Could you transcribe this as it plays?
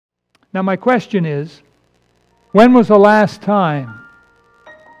Now my question is, when was the last time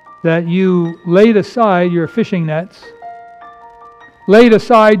that you laid aside your fishing nets, laid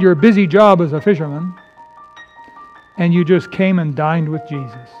aside your busy job as a fisherman, and you just came and dined with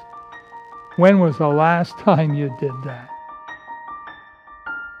Jesus? When was the last time you did that?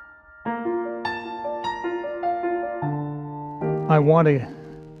 I want to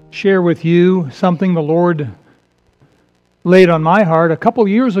share with you something the Lord laid on my heart. A couple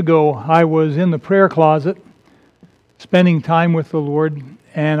years ago, I was in the prayer closet, spending time with the Lord,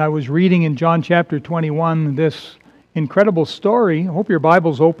 and I was reading in John chapter 21 this incredible story. I hope your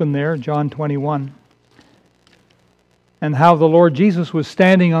Bible's open there, John 21. And how the Lord Jesus was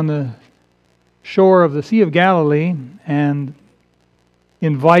standing on the shore of the Sea of Galilee and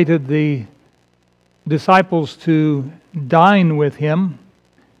invited the disciples to dine with Him.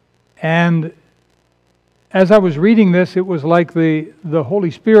 And as I was reading this, it was like the Holy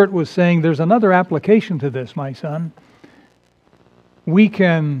Spirit was saying, there's another application to this, my son. We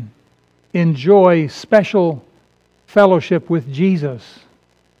can enjoy special fellowship with Jesus.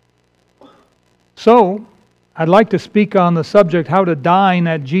 So, I'd like to speak on the subject, how to dine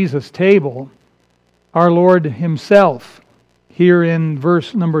at Jesus' table. Our Lord Himself, here in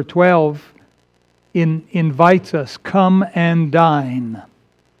verse number 12, invites us, come and dine.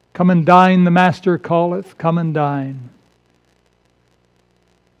 Come and dine, the Master calleth, come and dine.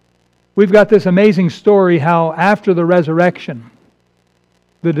 We've got this amazing story how after the resurrection,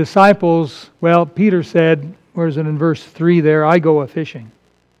 the disciples, well, Peter said, where is it in verse 3 there, I go a-fishing.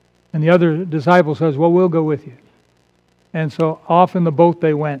 And the other disciple says, well, we'll go with you. And so off in the boat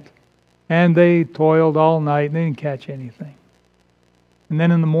they went. And they toiled all night and they didn't catch anything. And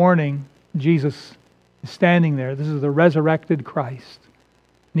then in the morning, Jesus is standing there. This is the resurrected Christ.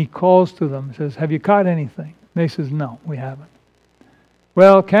 And He calls to them and says, have you caught anything? And they says, no, we haven't.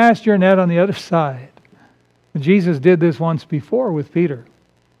 Well, cast your net on the other side. And Jesus did this once before with Peter.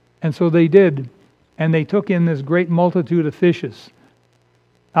 And so they did. And they took in this great multitude of fishes.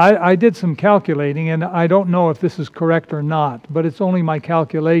 I did some calculating, and I don't know if this is correct or not, but it's only my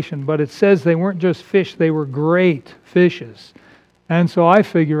calculation. But it says they weren't just fish, they were great fishes. And so I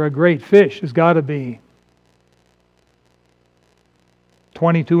figure a great fish has got to be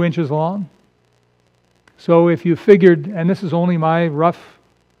 22 inches long. So if you figured, and this is only my rough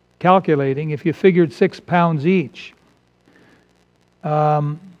calculating, if you figured 6 pounds each,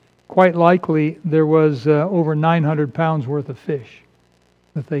 quite likely there was over 900 pounds worth of fish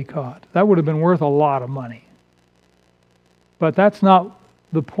that they caught. That would have been worth a lot of money. But that's not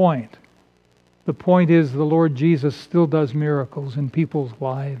the point. The point is the Lord Jesus still does miracles in people's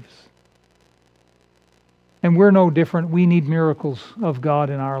lives. And we're no different. We need miracles of God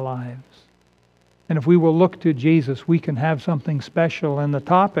in our lives. And if we will look to Jesus, we can have something special. And the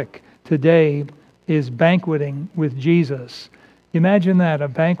topic today is banqueting with Jesus. Imagine that, a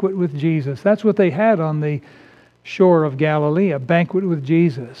banquet with Jesus. That's what they had on the shore of Galilee, a banquet with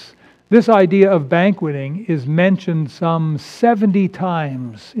Jesus. This idea of banqueting is mentioned some 70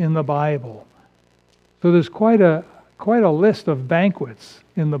 times in the Bible. So there's quite a list of banquets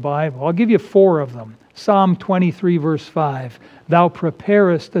in the Bible. I'll give you 4 of them. Psalm 23 verse 5. Thou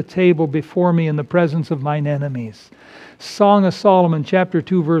preparest a table before me in the presence of mine enemies. Song of Solomon chapter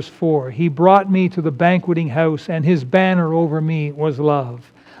 2 verse 4. He brought me to the banqueting house, and His banner over me was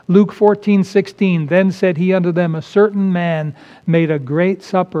love. Luke 14:16. Then said He unto them, a certain man made a great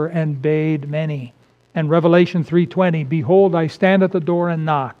supper and bade many. And Revelation 3:20. Behold, I stand at the door and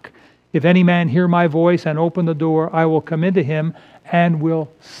knock. If any man hear my voice and open the door, I will come into him and will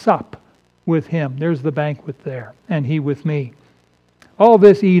sup with him. There's the banquet there, and he with me. All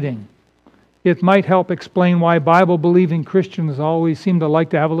this eating, it might help explain why Bible-believing Christians always seem to like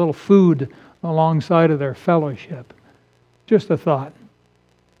to have a little food alongside of their fellowship. Just a thought.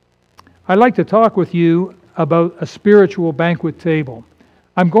 I'd like to talk with you about a spiritual banquet table.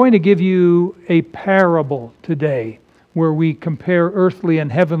 I'm going to give you a parable today where we compare earthly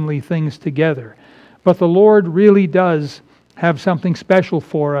and heavenly things together. But the Lord really does have something special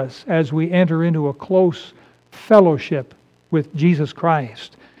for us as we enter into a close fellowship with Jesus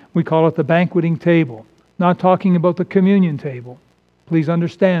Christ. We call it the banqueting table. Not talking about the communion table. Please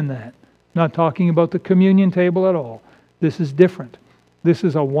understand that. Not talking about the communion table at all. This is different. This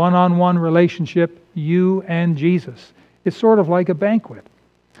is a one-on-one relationship, you and Jesus. It's sort of like a banquet.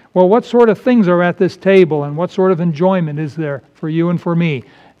 Well, what sort of things are at this table, and what sort of enjoyment is there for you and for me?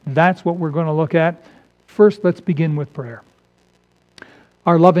 That's what we're going to look at. First, let's begin with prayer.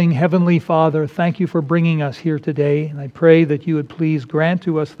 Our loving Heavenly Father, thank you for bringing us here today. And I pray that you would please grant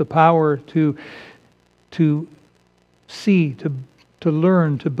to us the power to see, to to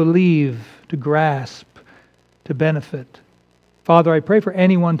learn, to believe, to grasp, to benefit. Father, I pray for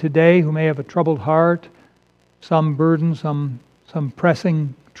anyone today who may have a troubled heart, some burden, some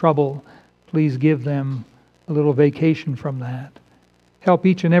pressing trouble. Please give them a little vacation from that. Help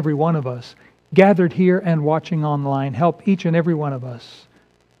each and every one of us, gathered here and watching online, help each and every one of us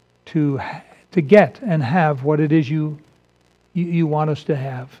to get and have what it is you want us to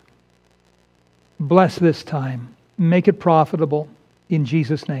have. Bless this time. Make it profitable. In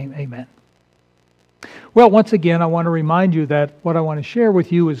Jesus' name, amen. Well, once again, I want to remind you that what I want to share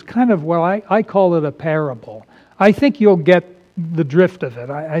with you is kind of, well, I call it a parable. I think you'll get the drift of it.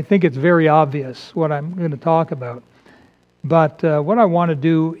 I think it's very obvious what I'm going to talk about. But what I want to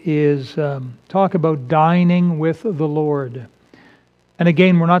do is talk about dining with the Lord. And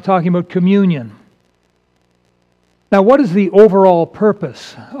again, we're not talking about communion. Now, what is the overall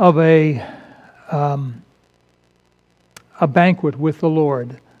purpose of a banquet with the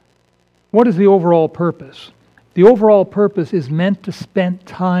Lord? What is the overall purpose? The overall purpose is meant to spend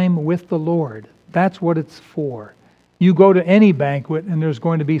time with the Lord. That's what it's for. You go to any banquet and there's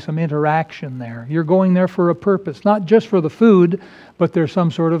going to be some interaction there. You're going there for a purpose, not just for the food, but there's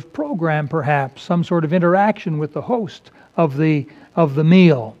some sort of program perhaps, some sort of interaction with the host of the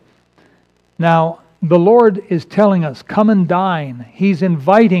meal. Now, the Lord is telling us, come and dine. He's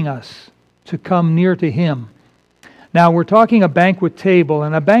inviting us to come near to Him. Now, we're talking a banquet table,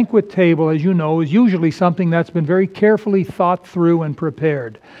 and a banquet table, as you know, is usually something that's been very carefully thought through and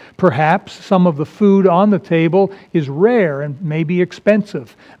prepared. Perhaps some of the food on the table is rare and maybe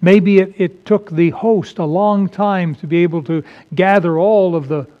expensive. Maybe it took the host a long time to be able to gather all of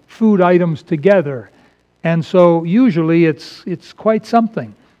the food items together. And so usually it's quite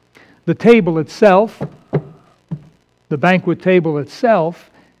something. The table itself, the banquet table itself,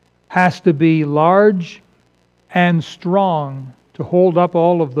 has to be large and strong to hold up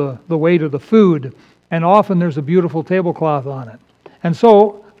all of the weight of the food. And often there's a beautiful tablecloth on it. And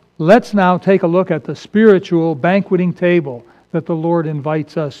so let's now take a look at the spiritual banqueting table that the Lord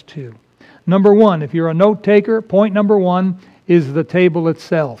invites us to. Number one, if you're a note taker, point number one is the table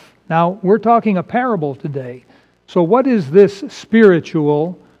itself. Now, we're talking a parable today. So what is this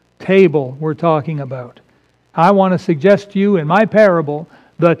spiritual table we're talking about? I want to suggest to you in my parable,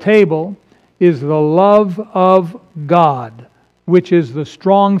 the table is the love of God, which is the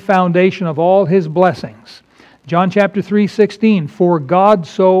strong foundation of all His blessings. John chapter 3:16, for God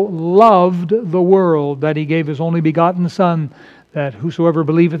so loved the world that He gave His only begotten Son, that whosoever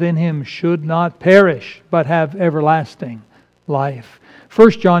believeth in Him should not perish, but have everlasting life.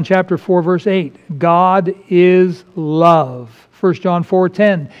 1 John chapter 4, verse 8, God is love. 1 John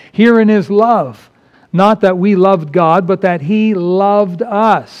 4:10, herein is love, not that we loved God, but that He loved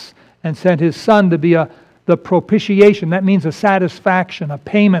us, and sent His Son to be the propitiation. That means a satisfaction, a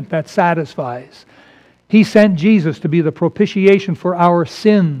payment that satisfies. He sent Jesus to be the propitiation for our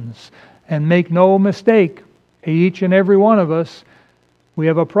sins. And make no mistake, each and every one of us, we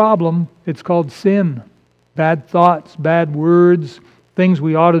have a problem. It's called sin. Bad thoughts, bad words, things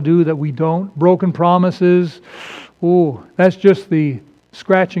we ought to do that we don't, broken promises. Oh, that's just the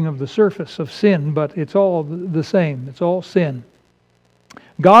scratching of the surface of sin, but it's all the same. It's all sin.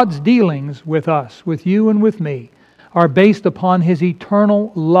 God's dealings with us, with you and with me, are based upon His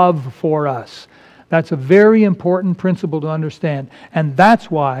eternal love for us. That's a very important principle to understand. And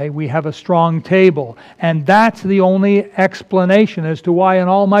that's why we have a strong table. And that's the only explanation as to why an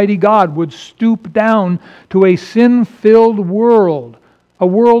almighty God would stoop down to a sin-filled world, a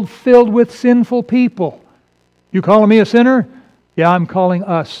world filled with sinful people. You calling me a sinner? Yeah, I'm calling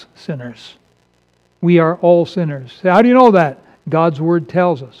us sinners. We are all sinners. How do you know that? God's Word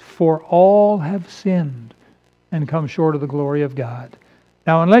tells us, for all have sinned and come short of the glory of God.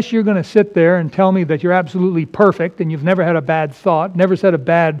 Now, unless you're going to sit there and tell me that you're absolutely perfect and you've never had a bad thought, never said a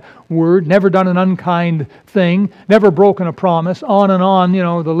bad word, never done an unkind thing, never broken a promise, on,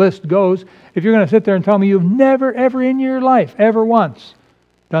 the list goes. If you're going to sit there and tell me you've never, ever in your life, ever once,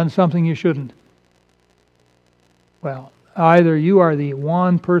 done something you shouldn't, well, either you are the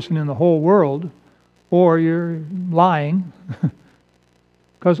one person in the whole world, or you're lying,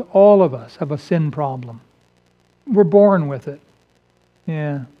 because all of us have a sin problem. We're born with it.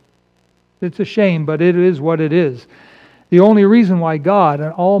 Yeah. It's a shame, but it is what it is. The only reason why God,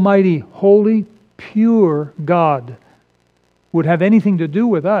 an almighty, holy, pure God, would have anything to do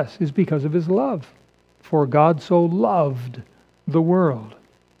with us is because of His love. For God so loved the world.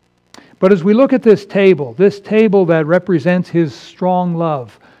 But as we look at this table that represents His strong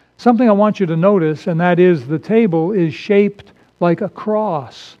love, something I want you to notice, and that is the table is shaped like a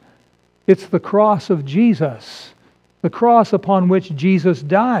cross. It's the cross of Jesus the cross upon which Jesus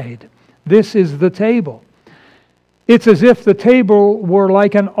died. This is the table. It's as if the table were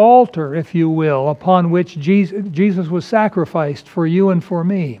like an altar, if you will, upon which Jesus was sacrificed for you and for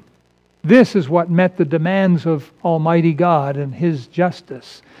me. This is what met the demands of Almighty God and His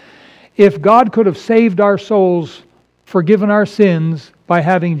justice. If God could have saved our souls, forgiven our sins, by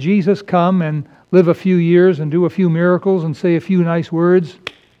having Jesus come and live a few years and do a few miracles and say a few nice words,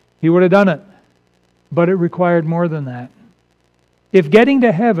 He would have done it. But it required more than that. If getting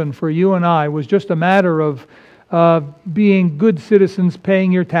to heaven for you and I was just a matter of being good citizens,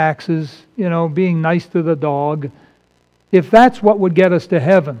 paying your taxes, being nice to the dog, if that's what would get us to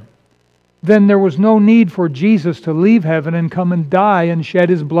heaven, then there was no need for Jesus to leave heaven and come and die and shed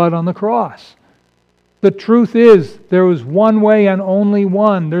His blood on the cross. The truth is, there is one way and only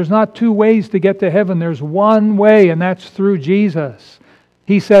one. There's not two ways to get to heaven. There's one way, and that's through Jesus.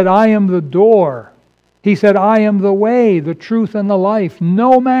 He said, I am the door. He said, I am the way, the truth, and the life.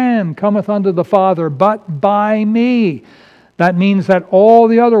 No man cometh unto the Father but by me. That means that all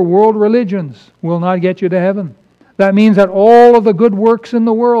the other world religions will not get you to heaven. That means that all of the good works in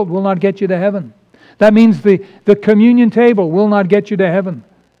the world will not get you to heaven. That means the communion table will not get you to heaven.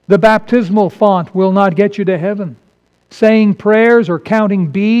 The baptismal font will not get you to heaven. Saying prayers or counting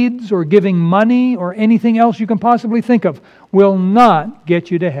beads or giving money or anything else you can possibly think of will not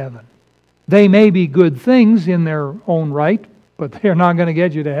get you to heaven. They may be good things in their own right, but they're not going to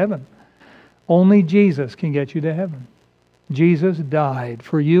get you to heaven. Only Jesus can get you to heaven. Jesus died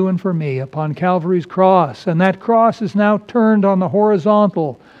for you and for me upon Calvary's cross, and that cross is now turned on the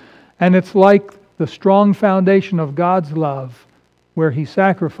horizontal, and it's like the strong foundation of God's love, where He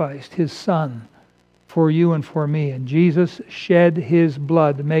sacrificed His Son for you and for me. And Jesus shed His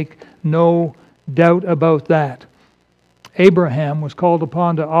blood. Make no doubt about that. Abraham was called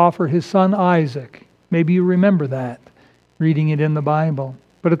upon to offer his son Isaac. Maybe you remember that, reading it in the Bible.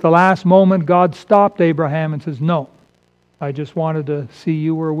 But at the last moment, God stopped Abraham and says, no, I just wanted to see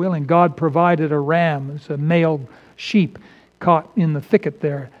you were willing. God provided a ram. It's a male sheep caught in the thicket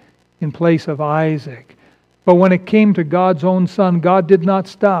there in place of Isaac. But when it came to God's own Son, God did not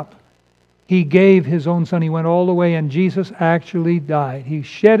stop. He gave His own Son. He went all the way, and Jesus actually died. He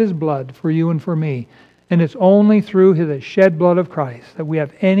shed His blood for you and for me. And it's only through the shed blood of Christ that we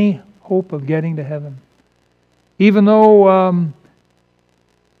have any hope of getting to heaven. Even though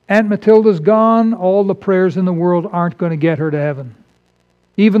Aunt Matilda's gone, all the prayers in the world aren't going to get her to heaven.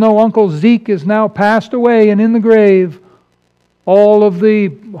 Even though Uncle Zeke is now passed away and in the grave, all of the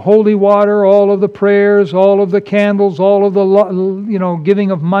holy water, all of the prayers, all of the candles, all of the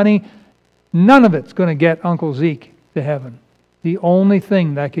giving of money, none of it's going to get Uncle Zeke to heaven. The only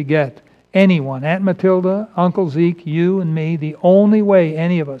thing that could get anyone, Aunt Matilda, Uncle Zeke, you and me, the only way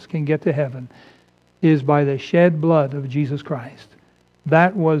any of us can get to heaven is by the shed blood of Jesus Christ.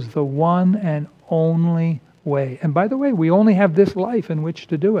 That was the one and only way. And by the way, we only have this life in which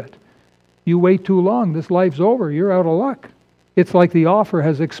to do it. You wait too long, this life's over, you're out of luck. It's like the offer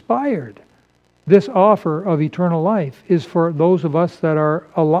has expired. This offer of eternal life is for those of us that are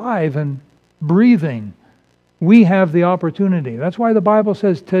alive and breathing. We have the opportunity. That's why the Bible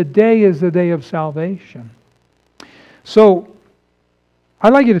says today is the day of salvation. So,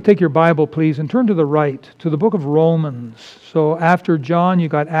 I'd like you to take your Bible, please, and turn to the right, to the book of Romans. So after John, you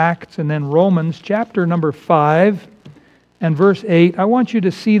got Acts, and then Romans, chapter number 5, and verse 8. I want you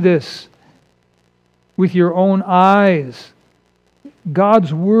to see this with your own eyes.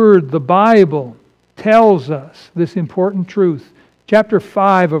 God's Word, the Bible, tells us this important truth. Chapter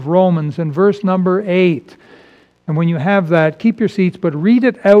 5 of Romans, and verse number 8. And when you have that, keep your seats, but read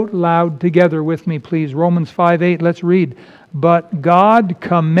it out loud together with me, please. Romans 5:8, let's read. But God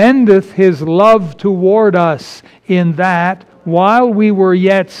commendeth His love toward us, in that, while we were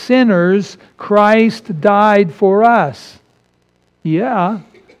yet sinners, Christ died for us. Yeah,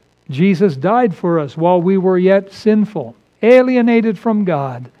 Jesus died for us while we were yet sinful, alienated from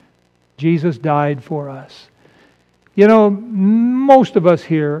God. Jesus died for us. You know, most of us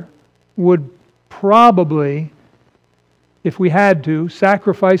here would probably, if we had to,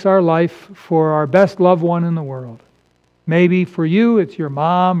 sacrifice our life for our best loved one in the world. Maybe for you, it's your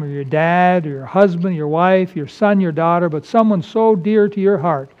mom or your dad or your husband, your wife, your son, your daughter, but someone so dear to your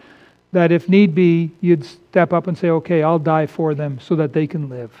heart that if need be, you'd step up and say, okay, I'll die for them so that they can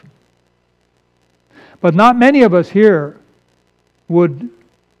live. But not many of us here would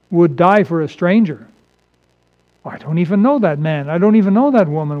die for a stranger. I don't even know that man. I don't even know that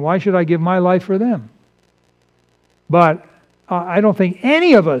woman. Why should I give my life for them? But I don't think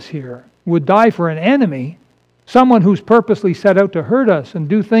any of us here would die for an enemy, someone who's purposely set out to hurt us and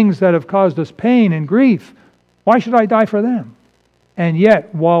do things that have caused us pain and grief. Why should I die for them? And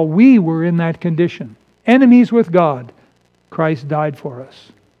yet, while we were in that condition, enemies with God, Christ died for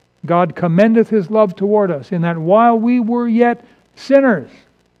us. God commendeth His love toward us in that while we were yet sinners,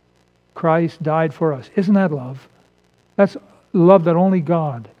 Christ died for us. Isn't that love? That's love that only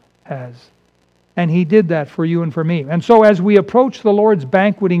God has. And He did that for you and for me. And so as we approach the Lord's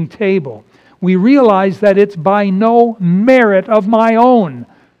banqueting table, we realize that it's by no merit of my own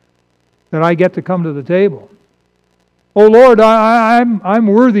that I get to come to the table. Oh Lord, I'm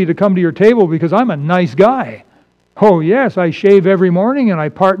worthy to come to your table because I'm a nice guy. Oh yes, I shave every morning and I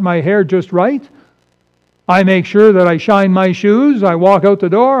part my hair just right. I make sure that I shine my shoes. I walk out the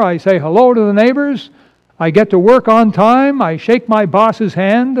door. I say hello to the neighbors. I get to work on time. I shake my boss's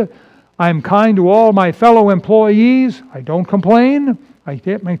hand. I'm kind to all my fellow employees. I don't complain. I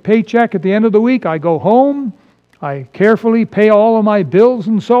get my paycheck at the end of the week. I go home. I carefully pay all of my bills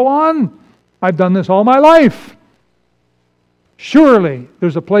and so on. I've done this all my life. Surely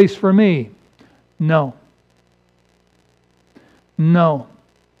there's a place for me. No. No.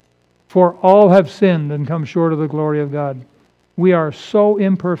 For all have sinned and come short of the glory of God. We are so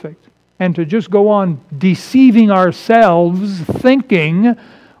imperfect. And to just go on deceiving ourselves, thinking,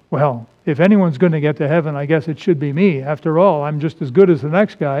 well, if anyone's going to get to heaven, I guess it should be me. After all, I'm just as good as the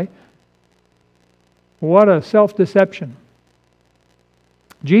next guy. What a self-deception.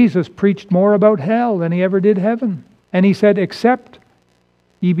 Jesus preached more about hell than He ever did heaven. And He said, except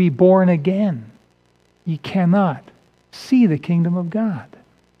ye be born again, ye cannot see the kingdom of God.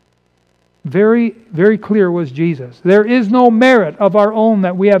 Very, very clear was Jesus. There is no merit of our own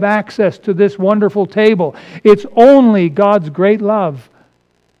that we have access to this wonderful table. It's only God's great love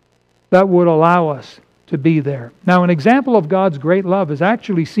that would allow us to be there. Now, an example of God's great love is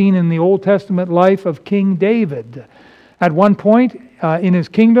actually seen in the Old Testament life of King David. At one point in his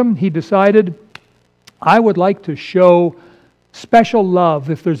kingdom, he decided, I would like to show special love,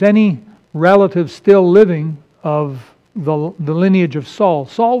 if there's any relative still living, of the lineage of Saul.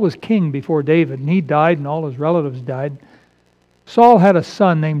 Saul was king before David, and he died, and all his relatives died. Saul had a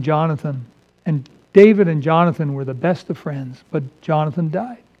son named Jonathan, and David and Jonathan were the best of friends, but Jonathan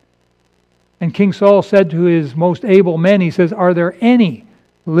died. And King Saul said to his most able men, he says, are there any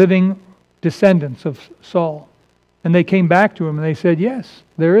living descendants of Saul? And they came back to him and they said, yes,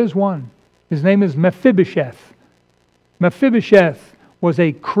 there is one. His name is Mephibosheth. Mephibosheth was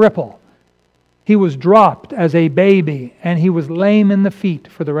a cripple. He was dropped as a baby and he was lame in the feet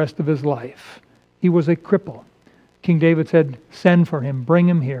for the rest of his life. He was a cripple. King David said, send for him, bring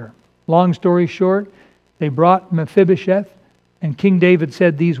him here. Long story short, they brought Mephibosheth, and King David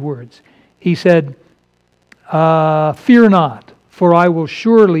said these words. He said, fear not, for I will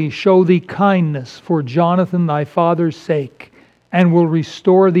surely show thee kindness for Jonathan thy father's sake, and will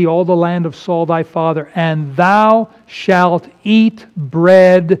restore thee all the land of Saul thy father, and thou shalt eat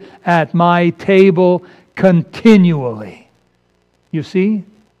bread at my table continually. You see?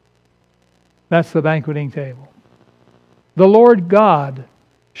 That's the banqueting table. The Lord God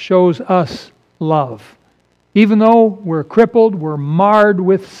shows us love. Even though we're crippled, we're marred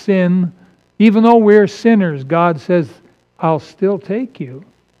with sin, even though we're sinners, God says, I'll still take you.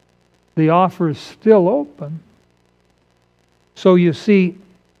 The offer is still open. So you see,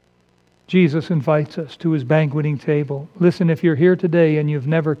 Jesus invites us to His banqueting table. Listen, if you're here today and you've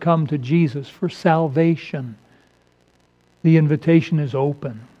never come to Jesus for salvation, the invitation is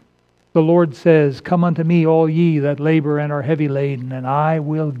open. The Lord says, come unto me, all ye that labor and are heavy laden, and I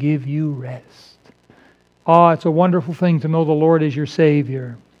will give you rest. Ah, it's a wonderful thing to know the Lord is your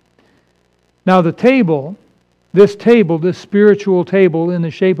Savior. Now the table, this spiritual table in the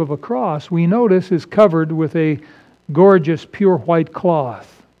shape of a cross, we notice is covered with a gorgeous pure white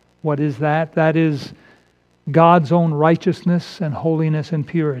cloth. What is that? That is God's own righteousness and holiness and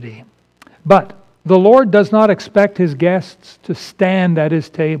purity. But the Lord does not expect His guests to stand at His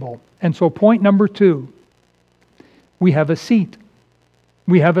table. And so point number 2, we have a seat.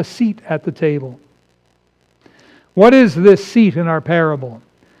 We have a seat at the table. What is this seat in our parable?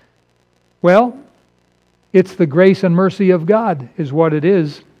 Well, it's the grace and mercy of God is what it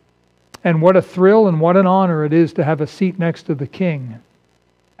is. And what a thrill and what an honor it is to have a seat next to the King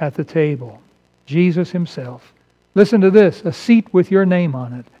at the table. Jesus Himself. Listen to this, a seat with your name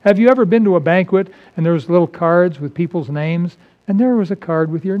on it. Have you ever been to a banquet and there was little cards with people's names and there was a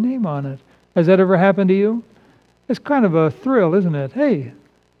card with your name on it? Has that ever happened to you? It's kind of a thrill, isn't it? Hey,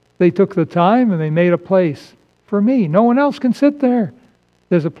 they took the time and they made a place for me. No one else can sit there.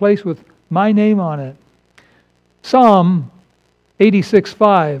 There's a place with my name on it. Psalm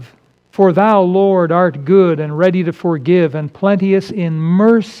 86:5. For thou, Lord, art good and ready to forgive and plenteous in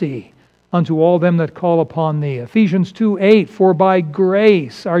mercy. unto all them that call upon thee. Ephesians 2:8, for by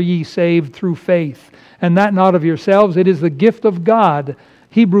grace are ye saved through faith, and that not of yourselves, it is the gift of God.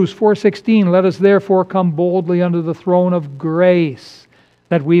 Hebrews 4:16, let us therefore come boldly unto the throne of grace,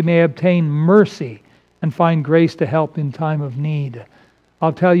 that we may obtain mercy and find grace to help in time of need.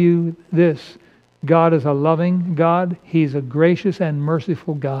 I'll tell you this, God is a loving God. He's a gracious and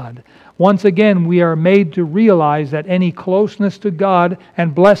merciful God. Once again, we are made to realize that any closeness to God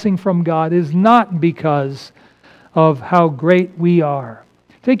and blessing from God is not because of how great we are.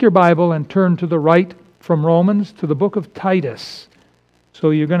 Take your Bible and turn to the right from Romans to the book of Titus. So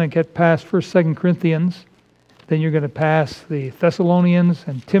you're going to get past 1st, 2nd Corinthians, then you're going to pass the Thessalonians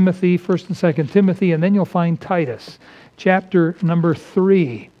and Timothy, 1st and 2nd Timothy, and then you'll find Titus, chapter number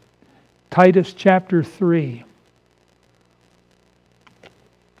 3. Titus chapter 3.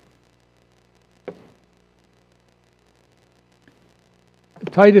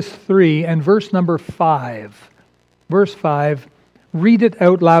 Titus 3 and verse number 5. Verse 5, read it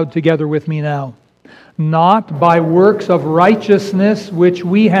out loud together with me now. Not by works of righteousness which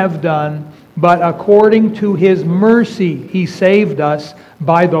we have done, but according to His mercy He saved us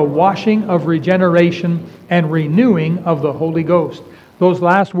by the washing of regeneration and renewing of the Holy Ghost. Those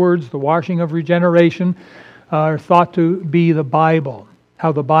last words, the washing of regeneration, are thought to be the Bible.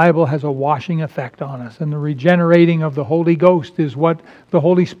 How the Bible has a washing effect on us. And the regenerating of the Holy Ghost is what the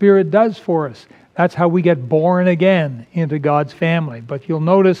Holy Spirit does for us. That's how we get born again into God's family. But you'll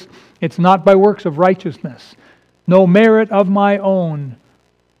notice it's not by works of righteousness. No merit of my own.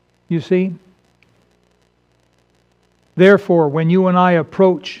 You see? Therefore, when you and I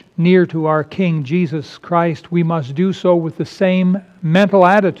approach near to our King Jesus Christ, we must do so with the same mental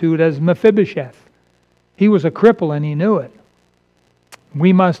attitude as Mephibosheth. He was a cripple and he knew it.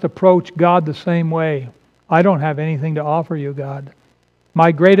 We must approach God the same way. I don't have anything to offer you, God.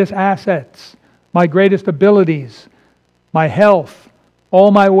 My greatest assets, my greatest abilities, my health,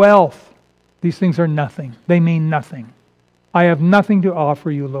 all my wealth, these things are nothing. They mean nothing. I have nothing to offer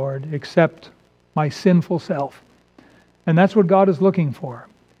you, Lord, except my sinful self. And that's what God is looking for.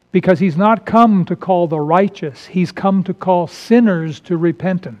 Because He's not come to call the righteous. He's come to call sinners to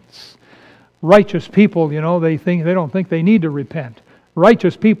repentance. Righteous people, they don't think they need to repent.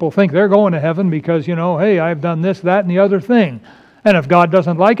 Righteous people think they're going to heaven because, hey, I've done this, that, and the other thing. And if God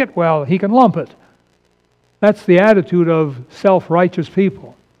doesn't like it, well, He can lump it. That's the attitude of self-righteous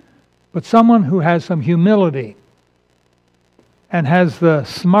people. But someone who has some humility and has the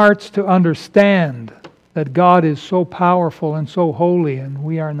smarts to understand that God is so powerful and so holy and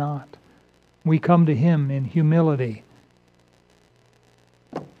we are not. We come to Him in humility.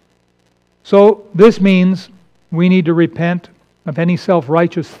 So this means we need to repent of any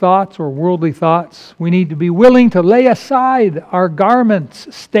self-righteous thoughts or worldly thoughts. We need to be willing to lay aside our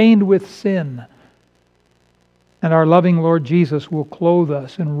garments stained with sin. And our loving Lord Jesus will clothe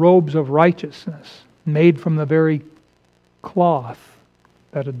us in robes of righteousness made from the very cloth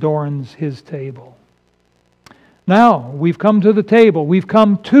that adorns His table. Now, we've come to the table. We've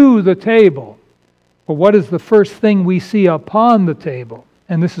come to the table. But what is the first thing we see upon the table?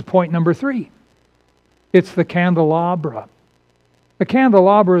 And this is point number 3. It's the candelabra. A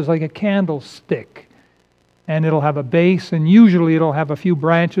candelabra is like a candlestick. And it'll have a base, and usually it'll have a few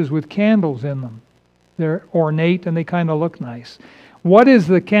branches with candles in them. They're ornate and they kind of look nice. What is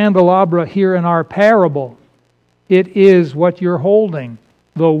the candelabra here in our parable? It is what you're holding.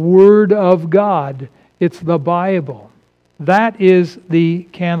 The Word of God. It's the Bible. That is the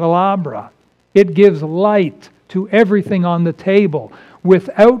candelabra. It gives light to everything on the table.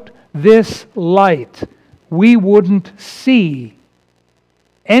 Without this light, we wouldn't see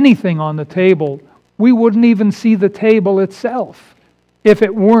anything on the table. We wouldn't even see the table itself if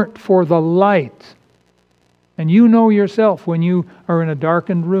it weren't for the light. And you know yourself when you are in a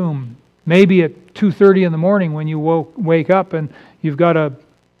darkened room, maybe at 2:30 in the morning when you wake up and you've got to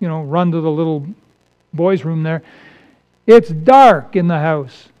run to the little boys' room there. It's dark in the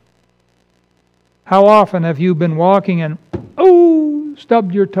house. How often have you been walking and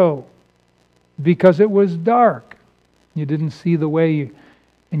stubbed your toe because it was dark? You didn't see the way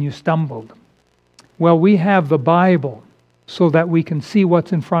and you stumbled. Well, we have the Bible so that we can see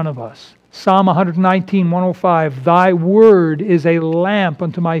what's in front of us. Psalm 119:105, Thy word is a lamp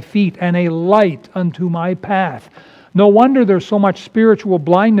unto my feet and a light unto my path. No wonder there's so much spiritual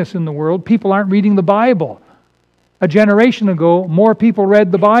blindness in the world. People aren't reading the Bible. A generation ago, more people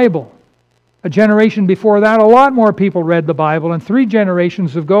read the Bible. A generation before that, a lot more people read the Bible. And 3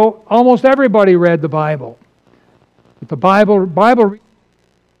 generations ago, almost everybody read the Bible. But the Bible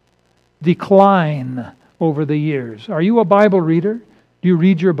decline over the years. Are you a Bible reader? Do you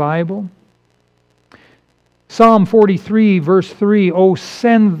read your Bible? Psalm 43, verse 3, O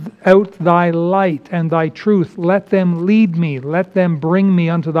send out thy light and thy truth. Let them lead me. Let them bring me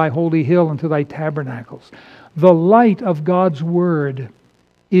unto thy holy hill and to thy tabernacles. The light of God's Word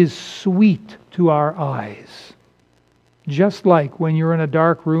is sweet to our eyes. Just like when you're in a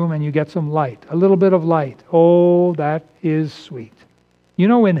dark room and you get some light, a little bit of light. Oh, that is sweet. You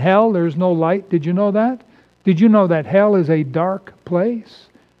know, in hell there's no light. Did you know that? Did you know that hell is a dark place?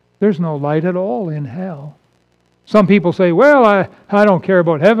 There's no light at all in hell. Some people say, well, I don't care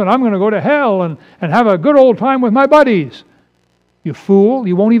about heaven. I'm going to go to hell and have a good old time with my buddies. You fool,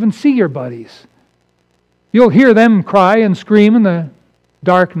 you won't even see your buddies. You'll hear them cry and scream in the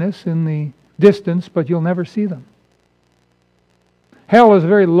darkness, in the distance, but you'll never see them. Hell is a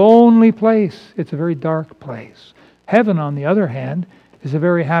very lonely place. It's a very dark place. Heaven, on the other hand, is a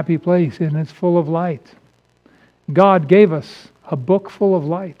very happy place, and it's full of light. God gave us a book full of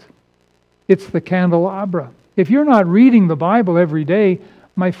light. It's the candelabra. If you're not reading the Bible every day,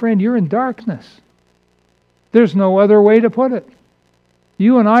 my friend, you're in darkness. There's no other way to put it.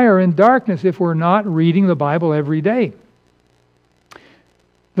 You and I are in darkness if we're not reading the Bible every day.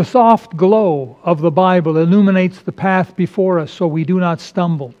 The soft glow of the Bible illuminates the path before us so we do not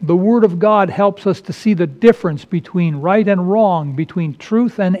stumble. The Word of God helps us to see the difference between right and wrong, between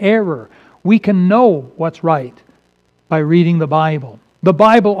truth and error. We can know what's right by reading the Bible. The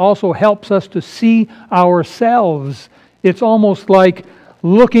Bible also helps us to see ourselves. It's almost like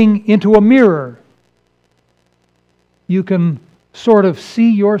looking into a mirror. You can sort of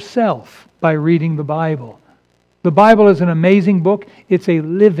see yourself by reading the Bible. The Bible is an amazing book. It's a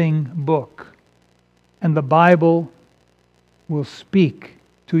living book. And the Bible will speak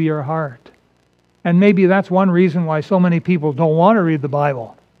to your heart. And maybe that's one reason why so many people don't want to read the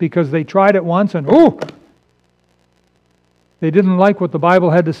Bible. Because they tried it once and, they didn't like what the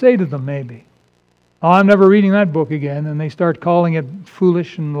Bible had to say to them, maybe. Oh, I'm never reading that book again. And they start calling it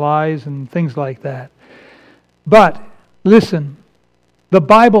foolish and lies and things like that. But, listen, the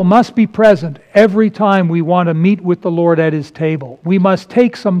Bible must be present every time we want to meet with the Lord at His table. We must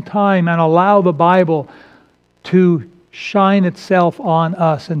take some time and allow the Bible to shine itself on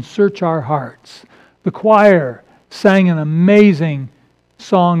us and search our hearts. The choir sang an amazing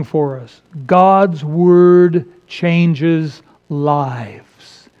song for us. God's Word changes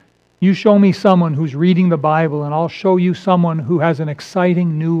lives. You show me someone who's reading the Bible, and I'll show you someone who has an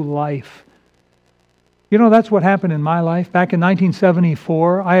exciting new life. You know, that's what happened in my life. Back in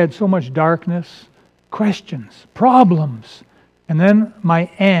 1974, I had so much darkness, questions, problems. And then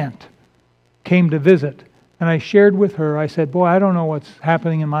my aunt came to visit, and I shared with her. I said, boy, I don't know what's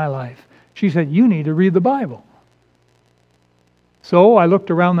happening in my life. She said, you need to read the Bible. So I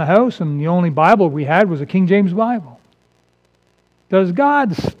looked around the house, and the only Bible we had was a King James Bible. Does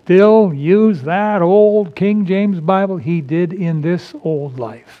God still use that old King James Bible? He did in this old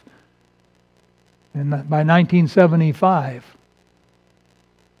life. And by 1975,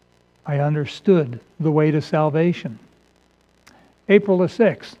 I understood the way to salvation. April the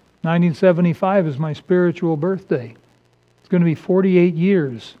 6th, 1975 is my spiritual birthday. It's going to be 48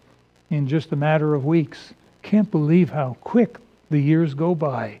 years in just a matter of weeks. Can't believe how quick the years go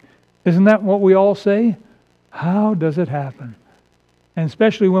by. Isn't that what we all say? How does it happen? And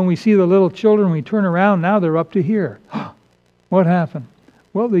especially when we see the little children, we turn around, now they're up to here. What happened?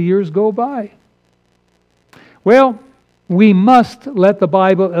 Well, the years go by. Well, we must let the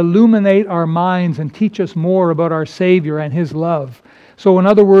Bible illuminate our minds and teach us more about our Savior and His love. So in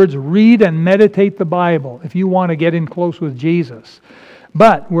other words, read and meditate the Bible if you want to get in close with Jesus.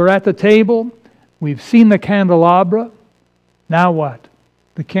 But we're at the table. We've seen the candelabra. Now what?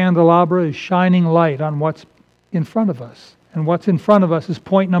 The candelabra is shining light on what's in front of us. And what's in front of us is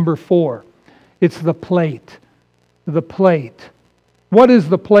point number 4. It's the plate. The plate. What is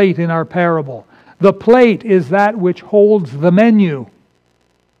the plate in our parable? The plate is that which holds the menu,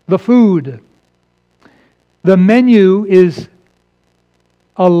 the food. The menu is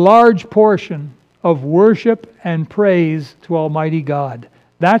a large portion of worship and praise to Almighty God.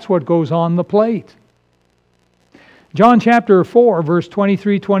 That's what goes on the plate. John chapter 4, verse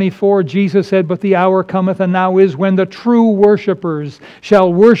 23-24, Jesus said, But the hour cometh, and now is, when the true worshipers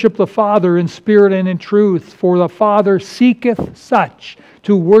shall worship the Father in spirit and in truth, for the Father seeketh such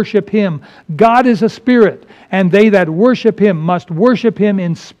to worship Him. God is a spirit, and they that worship Him must worship Him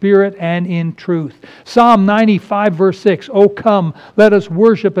in spirit and in truth. Psalm 95, verse 6, O come, let us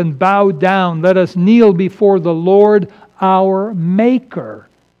worship and bow down. Let us kneel before the Lord our Maker.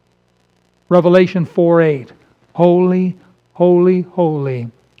 Revelation 4:8. Holy, holy, holy,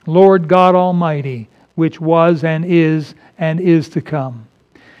 Lord God Almighty, which was and is to come.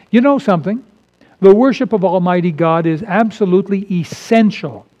 You know something? The worship of Almighty God is absolutely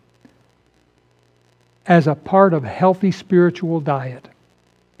essential as a part of healthy spiritual diet.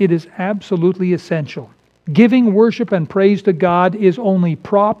 It is absolutely essential. Giving worship and praise to God is only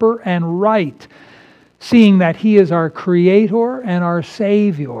proper and right, seeing that He is our Creator and our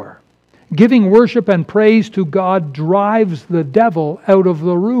Savior. Giving worship and praise to God drives the devil out of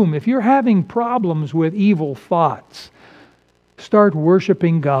the room. If you're having problems with evil thoughts, start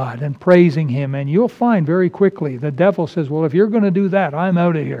worshiping God and praising Him, and you'll find very quickly the devil says, well, if you're going to do that, I'm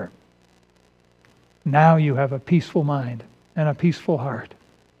out of here. Now you have a peaceful mind and a peaceful heart.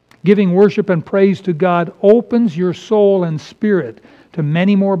 Giving worship and praise to God opens your soul and spirit to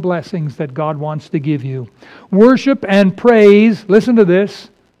many more blessings that God wants to give you. Worship and praise, listen to this,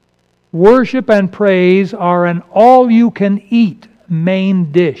 worship and praise are an all-you-can-eat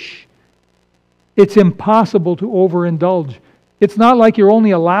main dish. It's impossible to overindulge. It's not like you're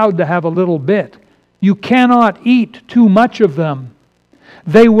only allowed to have a little bit. You cannot eat too much of them.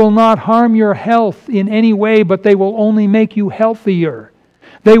 They will not harm your health in any way, but they will only make you healthier.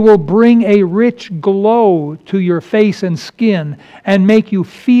 They will bring a rich glow to your face and skin and make you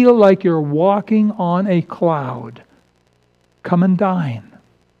feel like you're walking on a cloud. Come and dine.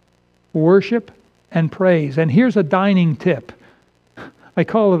 Worship and praise. And here's a dining tip. I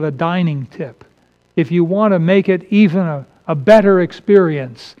call it a dining tip. If you want to make it even a better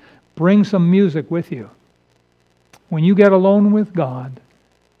experience, bring some music with you. When you get alone with God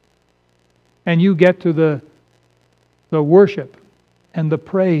and you get to the worship and the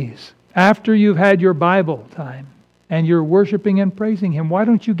praise, after you've had your Bible time and you're worshiping and praising Him, why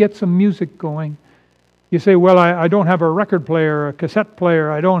don't you get some music going? You say, well, I don't have a record player, a cassette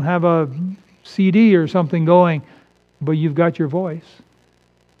player, I don't have a CD or something going, but you've got your voice.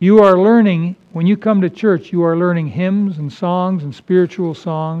 You are learning, when you come to church, you are learning hymns and songs and spiritual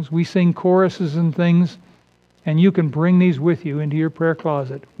songs. We sing choruses and things, and you can bring these with you into your prayer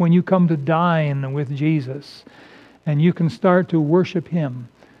closet. When you come to dine with Jesus, and you can start to worship Him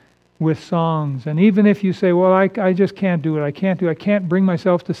with songs. And even if you say, well, I just can't do it. I can't bring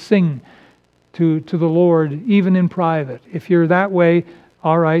myself to sing to the Lord, even in private. If you're that way,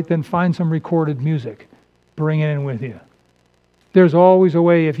 all right, then find some recorded music. Bring it in with you. There's always a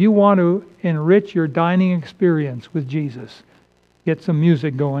way. If you want to enrich your dining experience with Jesus, get some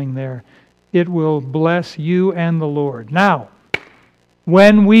music going there. It will bless you and the Lord. Now,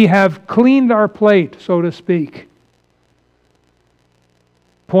 when we have cleaned our plate, so to speak,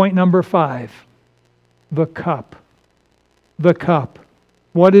 point number 5, the cup. The cup.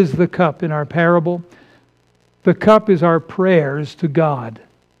 What is the cup in our parable? The cup is our prayers to God,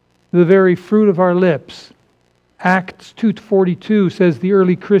 the very fruit of our lips. Acts 2:42 says the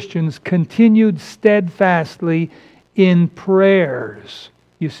early Christians continued steadfastly in prayers.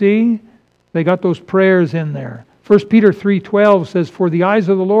 You see? They got those prayers in there. 1 Peter 3:12 says, for the eyes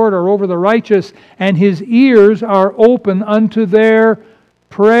of the Lord are over the righteous, and His ears are open unto their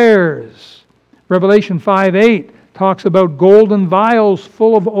prayers. Revelation 5:8 talks about golden vials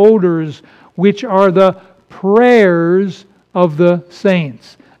full of odors, which are the prayers of the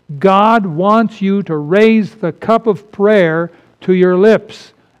saints. God wants you to raise the cup of prayer to your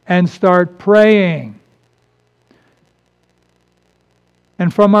lips and start praying.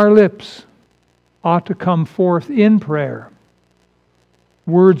 And from our lips ought to come forth in prayer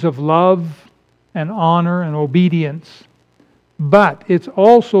words of love and honor and obedience. But it's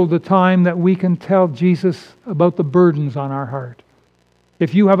also the time that we can tell Jesus about the burdens on our heart.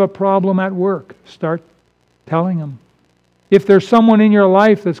 If you have a problem at work, start telling Him. If there's someone in your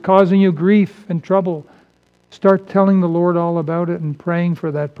life that's causing you grief and trouble, start telling the Lord all about it and praying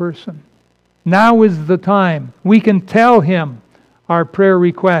for that person. Now is the time. We can tell Him our prayer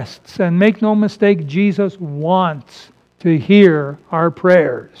requests. And make no mistake, Jesus wants to hear our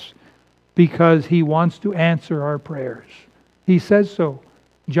prayers because He wants to answer our prayers. He says so.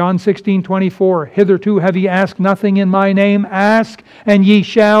 John 16:24, hitherto have ye asked nothing in my name. Ask, and ye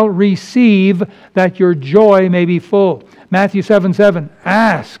shall receive, that your joy may be full. Matthew 7:7,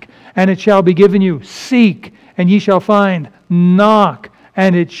 ask, and it shall be given you. Seek, and ye shall find. Knock,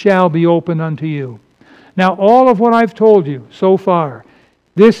 and it shall be opened unto you. Now, all of what I've told you so far,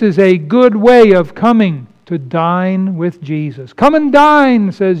 this is a good way of coming to dine with Jesus. Come and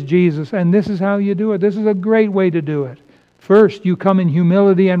dine, says Jesus, and this is how you do it. This is a great way to do it. First, you come in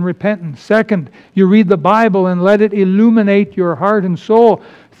humility and repentance. Second, you read the Bible and let it illuminate your heart and soul.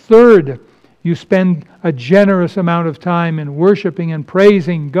 Third, you spend a generous amount of time in worshiping and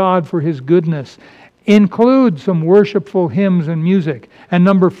praising God for His goodness. Include some worshipful hymns and music. And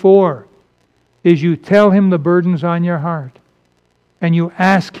number 4 is you tell Him the burdens on your heart. And you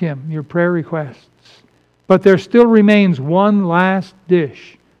ask Him your prayer requests. But there still remains one last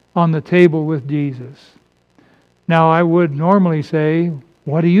dish on the table with Jesus. Now, I would normally say,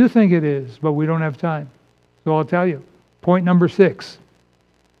 what do you think it is? But we don't have time. So I'll tell you. Point number 6.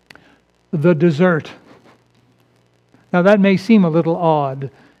 The dessert. Now that may seem a little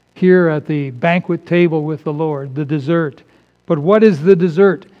odd here at the banquet table with the Lord, the dessert. But what is the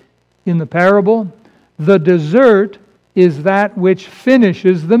dessert in the parable? The dessert is that which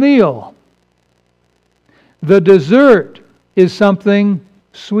finishes the meal. The dessert is something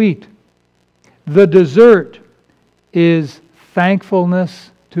sweet. The dessert is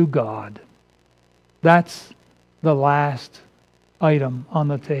thankfulness to God. That's the last item on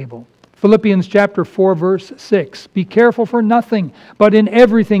the table. Philippians chapter 4, verse 6. Be careful for nothing, but in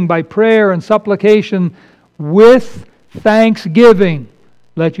everything by prayer and supplication with thanksgiving.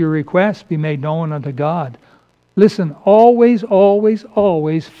 Let your requests be made known unto God. Listen, always, always,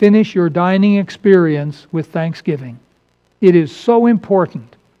 always finish your dining experience with thanksgiving. It is so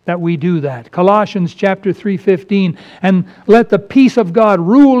important that we do that. Colossians chapter 3:15. And let the peace of God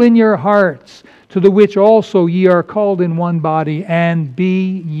rule in your hearts, to the which also ye are called in one body, and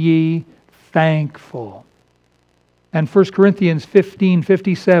be ye thankful. And 1 Corinthians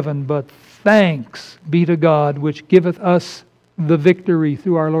 15:57. But thanks be to God, which giveth us the victory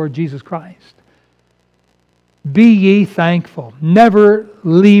through our Lord Jesus Christ. Be ye thankful. Never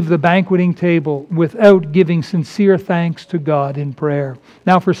leave the banqueting table without giving sincere thanks to God in prayer.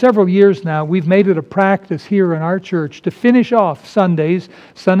 Now, for several years now, we've made it a practice here in our church to finish off Sundays,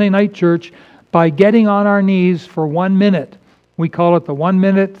 Sunday night church, by getting on our knees for 1 minute. We call it the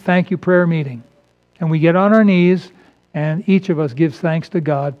 1-minute thank you prayer meeting. And we get on our knees, and each of us gives thanks to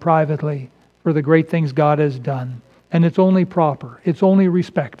God privately for the great things God has done. And it's only proper. It's only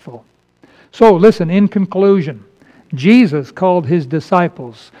respectful. So listen, in conclusion, Jesus called His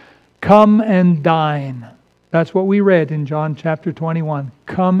disciples, come and dine. That's what we read in John chapter 21.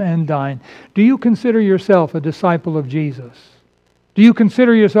 Come and dine. Do you consider yourself a disciple of Jesus? Do you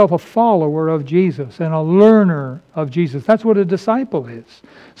consider yourself a follower of Jesus and a learner of Jesus? That's what a disciple is.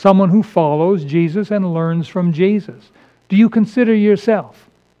 Someone who follows Jesus and learns from Jesus. Do you consider yourself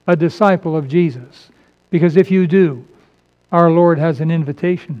a disciple of Jesus? Because if you do, our Lord has an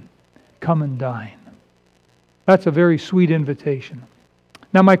invitation. Come and dine. That's a very sweet invitation.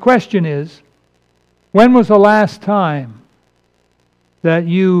 Now my question is, when was the last time that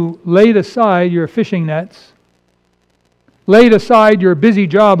you laid aside your fishing nets, laid aside your busy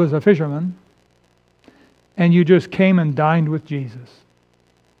job as a fisherman, and you just came and dined with Jesus?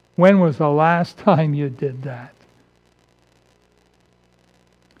 When was the last time you did that?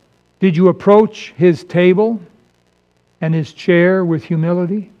 Did you approach His table and His chair with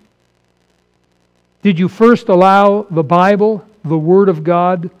humility? Did you first allow the Bible, the Word of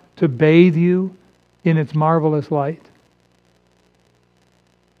God, to bathe you in its marvelous light?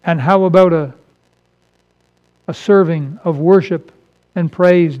 And how about a serving of worship and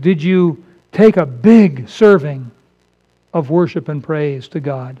praise? Did you take a big serving of worship and praise to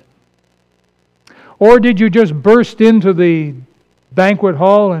God? Or did you just burst into the banquet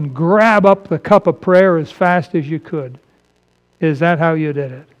hall and grab up the cup of prayer as fast as you could? Is that how you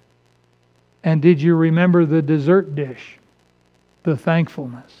did it? And did you remember the dessert dish, the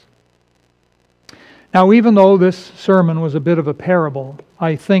thankfulness? Now, even though this sermon was a bit of a parable,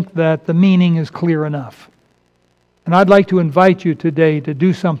 I think that the meaning is clear enough. And I'd like to invite you today to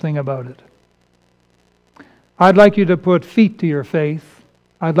do something about it. I'd like you to put feet to your faith.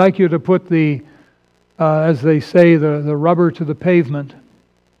 I'd like you to put the, as they say, the rubber to the pavement.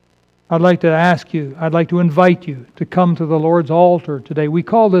 I'd like to invite you to come to the Lord's altar today. We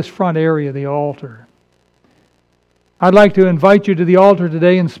call this front area the altar. I'd like to invite you to the altar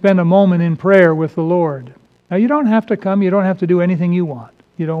today and spend a moment in prayer with the Lord. Now, you don't have to come. You don't have to do anything you want.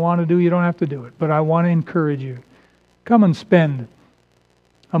 You don't want to do, you don't have to do it. But I want to encourage you. Come and spend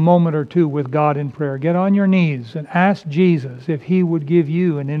a moment or two with God in prayer. Get on your knees and ask Jesus if He would give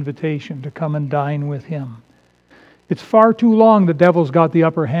you an invitation to come and dine with Him. It's far too long the devil's got the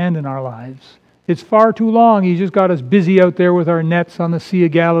upper hand in our lives. It's far too long he's just got us busy out there with our nets on the Sea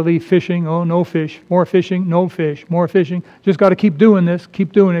of Galilee fishing. Oh, no fish. More fishing. No fish. More fishing. Just got to keep doing this.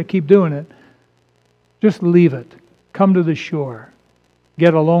 Keep doing it. Keep doing it. Just leave it. Come to the shore.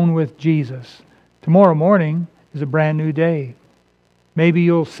 Get alone with Jesus. Tomorrow morning is a brand new day. Maybe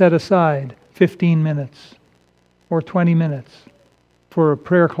you'll set aside 15 minutes or 20 minutes for a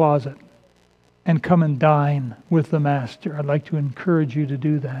prayer closet and come and dine with the Master. I'd like to encourage you to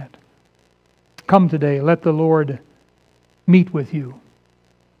do that. Come today. Let the Lord meet with you.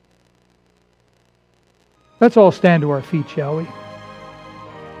 Let's all stand to our feet, shall we?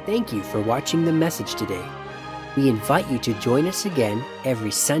 Thank you for watching the message today. We invite you to join us again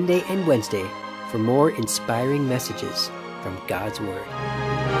every Sunday and Wednesday for more inspiring messages from God's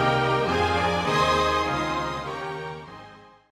Word.